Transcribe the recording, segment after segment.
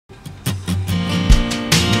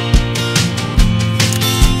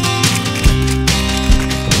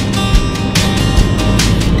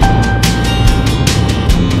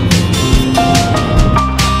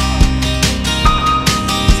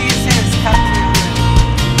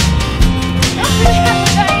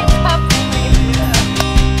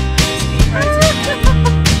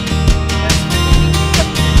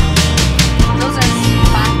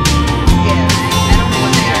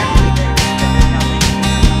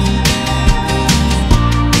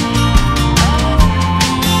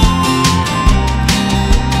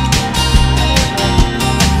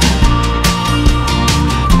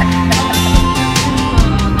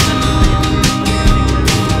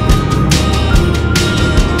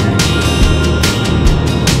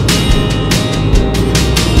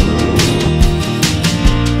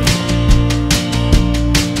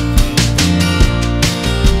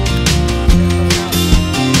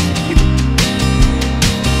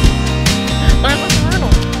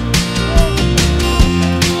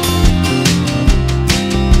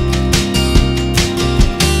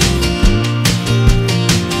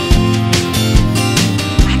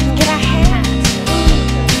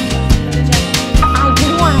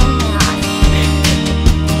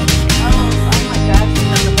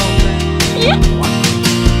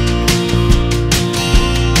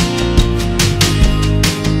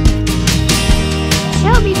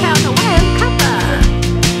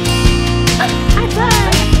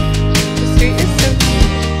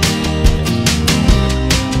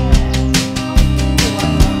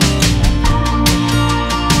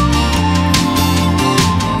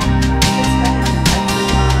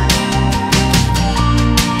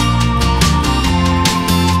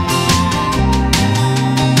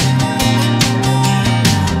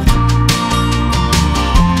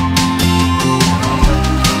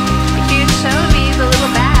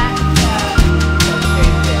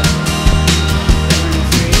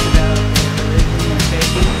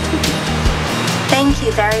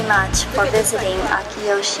you very much for visiting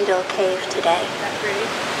Akiyoshido Cave today.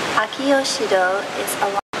 Akiyoshido is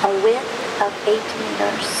a width of 8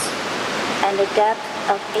 meters and a depth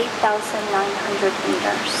of 8,900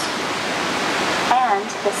 meters. And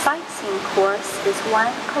the sightseeing course is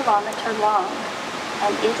 1 kilometer long,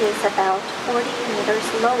 and it is about 40 meters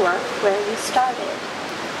lower where we started.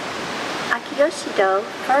 Akiyoshido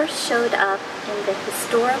first showed up in the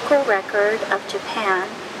historical record of Japan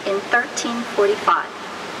in 1345.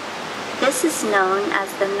 This is known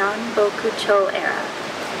as the Nanbokucho era,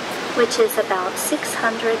 which is about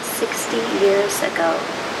 660 years ago.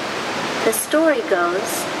 The story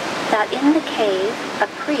goes that in the cave, a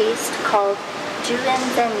priest called Juin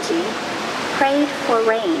Zenji prayed for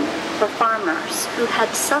rain for farmers who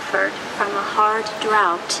had suffered from a hard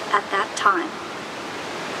drought at that time.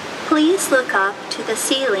 Please look up to the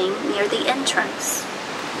ceiling near the entrance.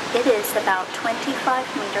 It is about 25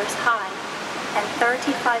 meters high and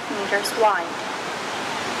 35 meters wide.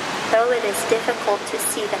 Though it is difficult to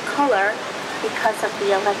see the color because of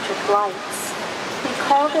the electric lights, we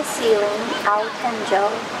call the ceiling Aotenjo,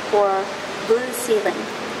 or blue ceiling,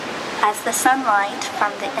 as the sunlight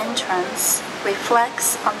from the entrance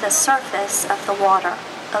reflects on the surface of the water,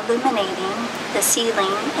 illuminating the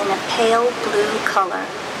ceiling in a pale blue color.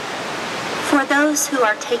 For those who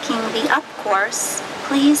are taking the up course,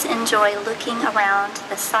 please enjoy looking around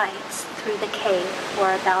the sights through the cave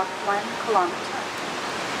for about 1 kilometer.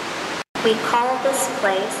 We call this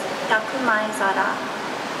place Takumaizara,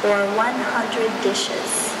 or 100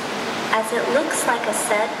 dishes, as it looks like a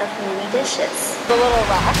set of mini dishes. The little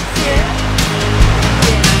rocks here.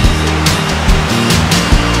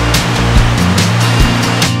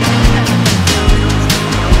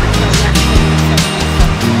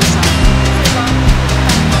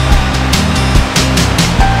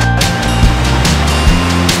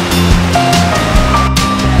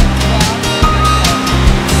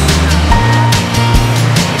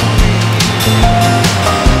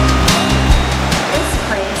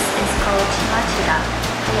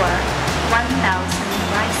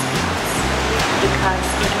 Because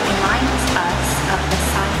it reminds us of the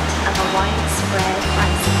site of a widespread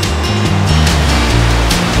rice field.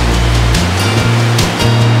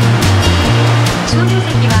 鍾乳石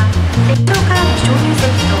は鉄塔からの鍾乳石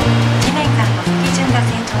と地面からの吹き順が成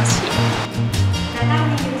長し、長い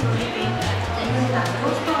年月を経て自分がロ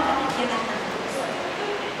ーストーンが出来上がったのです。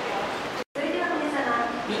それでは皆様、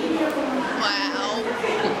右手をこのまま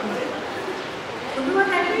この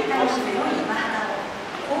辺りに対しての岩肌を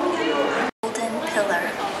こういうGolden pillar.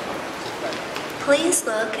 Please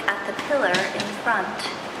look at the pillar in front.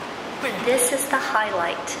 This is the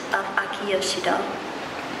highlight of Akiyoshido,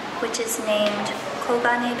 which is named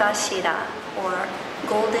Kogane Bashira, or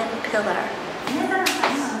Golden Pillar.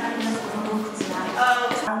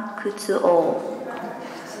 Gankutsuo.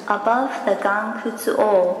 Above the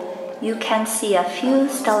Gankutsuo, you can see a few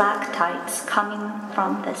stalactites coming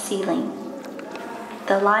from the ceiling.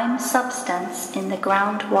 The lime substance in the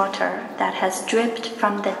groundwater that has dripped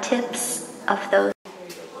from the tips of those.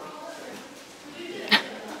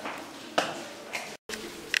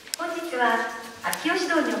 本日は秋吉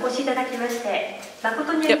堂にお越しいただきまして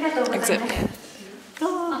誠にありがとうございます。